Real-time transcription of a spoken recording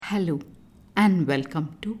Hello and welcome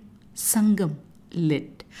to Sangam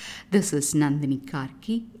Lit. This is Nandini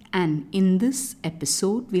Karki, and in this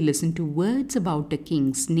episode we listen to words about a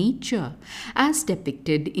king's nature as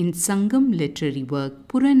depicted in Sangam literary work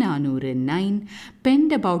Purananuru 9,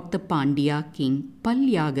 penned about the Pandya king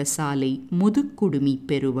Palyagasale Mudukkudumi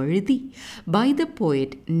Peruvazhi by the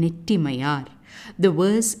poet Nettimayar. The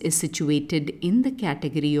verse is situated in the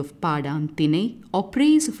category of Padantine, or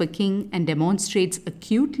praise of a king, and demonstrates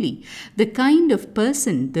acutely the kind of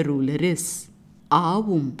person the ruler is.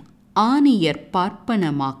 Avum ஆனியர்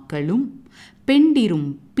பார்ப்பனமாக்களும் பெண்டிரும்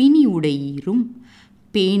பிணியுடையீரும்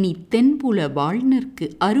பேணி தென்புல வாழ்நர்க்கு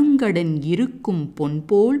அருங்கடன் இருக்கும்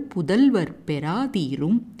பொன்போல் புதல்வர்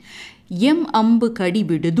பெறாதீரும் M அம்பு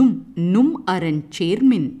கடிவிடுதும் நும் அரண்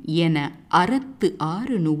சேர்மின் என அறத்து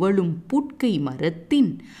ஆறு நுவலும் பூட்கை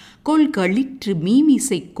மரத்தின் கொள்களிற்று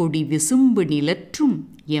மீமிசைக் கொடி விசும்பு நிலற்றும்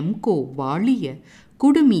எம்கோ வாழிய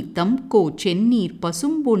குடுமி தம்கோ செந்நீர்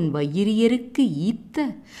பசும்பொன் வயிரியருக்கு ஈத்த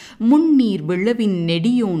முன்னீர் விழவின்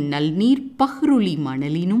நெடியோன் நல்நீர் பஹ்ருலி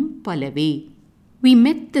மணலினும் பலவே. We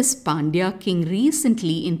met this Pandya king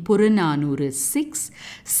recently in Purananuru 6,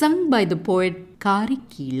 sung by the poet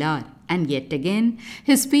Karikilar, and yet again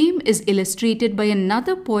his fame is illustrated by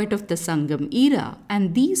another poet of the Sangam era,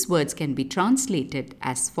 and these words can be translated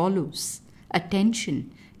as follows. Attention,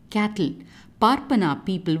 cattle. Parpana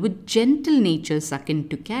people with gentle nature succumb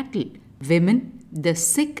to cattle. Women, the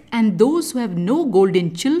sick, and those who have no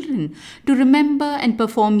golden children to remember and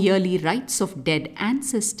perform yearly rites of dead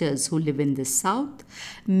ancestors who live in the south,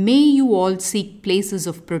 may you all seek places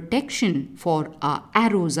of protection, for our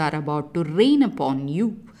arrows are about to rain upon you.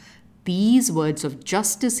 These words of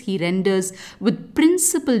justice he renders with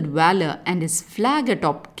principled valor, and his flag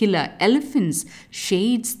atop killer elephants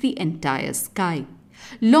shades the entire sky.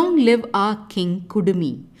 Long live our King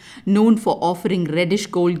Kudumi, known for offering reddish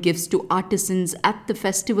gold gifts to artisans at the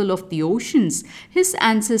festival of the oceans. His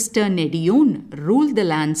ancestor Nedion ruled the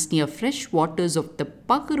lands near fresh waters of the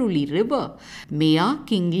Pakaruli river. May our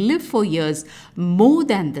king live for years more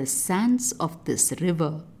than the sands of this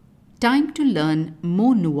river. Time to learn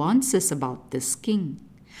more nuances about this king.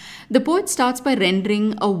 The poet starts by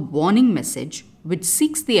rendering a warning message which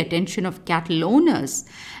seeks the attention of cattle owners,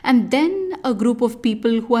 and then a group of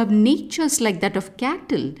people who have natures like that of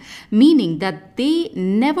cattle, meaning that they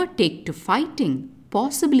never take to fighting,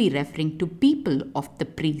 possibly referring to people of the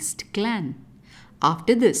priest clan.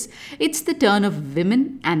 After this, it's the turn of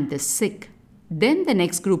women and the sick. Then the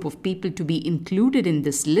next group of people to be included in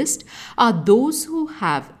this list are those who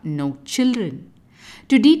have no children.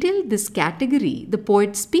 To detail this category, the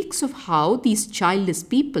poet speaks of how these childless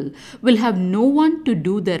people will have no one to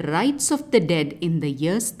do the rites of the dead in the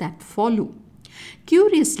years that follow.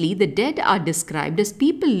 Curiously, the dead are described as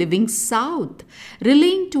people living south,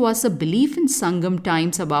 relaying to us a belief in Sangam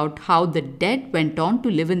times about how the dead went on to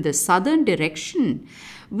live in the southern direction,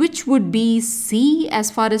 which would be sea as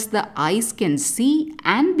far as the eyes can see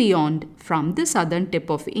and beyond from the southern tip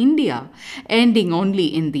of India, ending only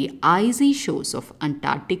in the icy shores of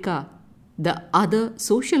Antarctica. The other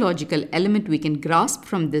sociological element we can grasp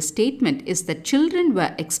from this statement is that children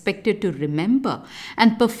were expected to remember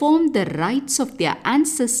and perform the rites of their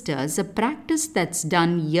ancestors, a practice that's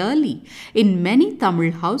done yearly in many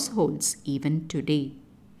Tamil households even today.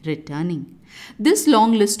 Returning. This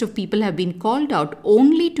long list of people have been called out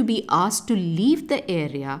only to be asked to leave the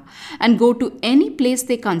area and go to any place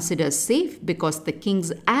they consider safe because the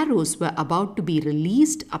king's arrows were about to be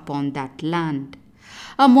released upon that land.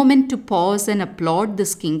 A moment to pause and applaud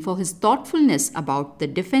this king for his thoughtfulness about the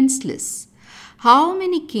defenseless. How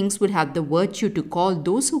many kings would have the virtue to call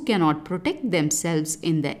those who cannot protect themselves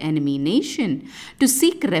in the enemy nation to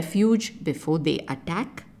seek refuge before they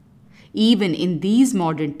attack? Even in these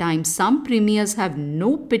modern times, some premiers have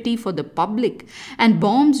no pity for the public, and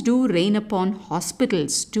bombs do rain upon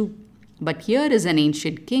hospitals too. But here is an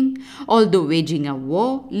ancient king, although waging a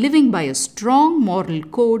war, living by a strong moral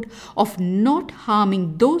code of not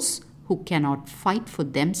harming those who cannot fight for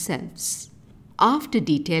themselves. After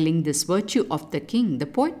detailing this virtue of the king, the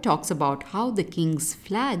poet talks about how the king's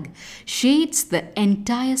flag shades the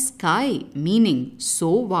entire sky, meaning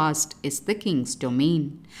so vast is the king's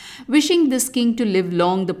domain. Wishing this king to live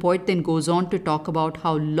long, the poet then goes on to talk about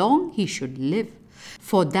how long he should live.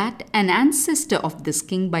 For that, an ancestor of this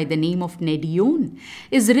king by the name of Nedion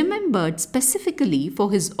is remembered specifically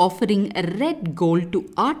for his offering red gold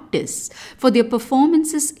to artists for their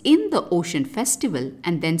performances in the Ocean Festival,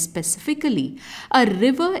 and then specifically a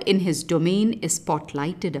river in his domain is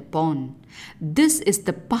spotlighted upon. This is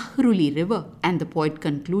the Pahruli river, and the poet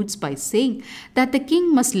concludes by saying that the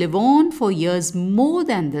king must live on for years more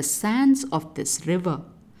than the sands of this river.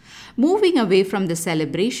 Moving away from the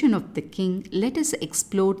celebration of the king, let us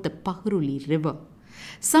explore the Pahruli river.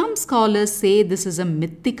 Some scholars say this is a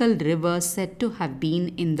mythical river said to have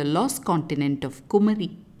been in the lost continent of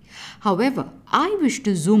Kumari. However, I wish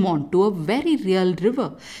to zoom on to a very real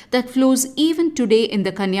river that flows even today in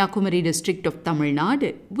the Kanyakumari district of Tamil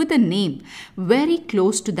Nadu with a name very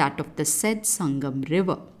close to that of the said Sangam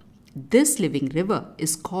river. This living river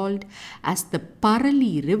is called as the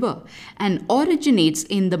Parali River and originates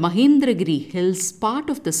in the Mahendragiri Hills, part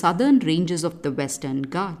of the southern ranges of the Western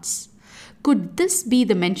Ghats. Could this be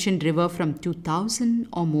the mentioned river from 2000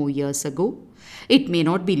 or more years ago? It may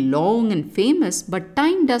not be long and famous, but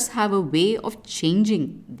time does have a way of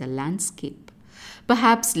changing the landscape.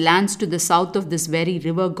 Perhaps lands to the south of this very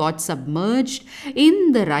river got submerged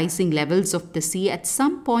in the rising levels of the sea at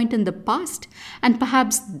some point in the past, and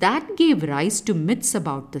perhaps that gave rise to myths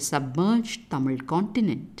about the submerged Tamil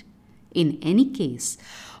continent. In any case,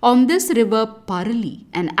 on this river Parali,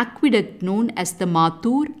 an aqueduct known as the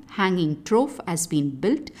Mathur hanging trough has been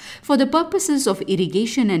built for the purposes of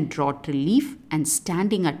irrigation and drought relief, and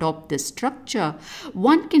standing atop this structure,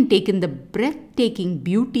 one can take in the breathtaking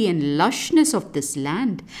beauty and lushness of this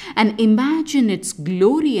land and imagine its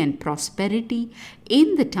glory and prosperity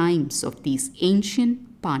in the times of these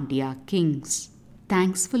ancient Pandya kings.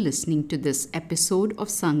 Thanks for listening to this episode of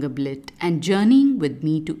Sangam Lit and journeying with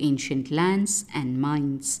me to ancient lands and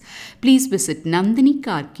minds. Please visit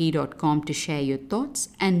nandinikarki.com to share your thoughts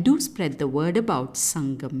and do spread the word about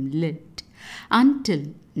Sangam Lit.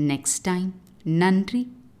 Until next time, Nandri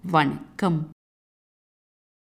Vanakkam.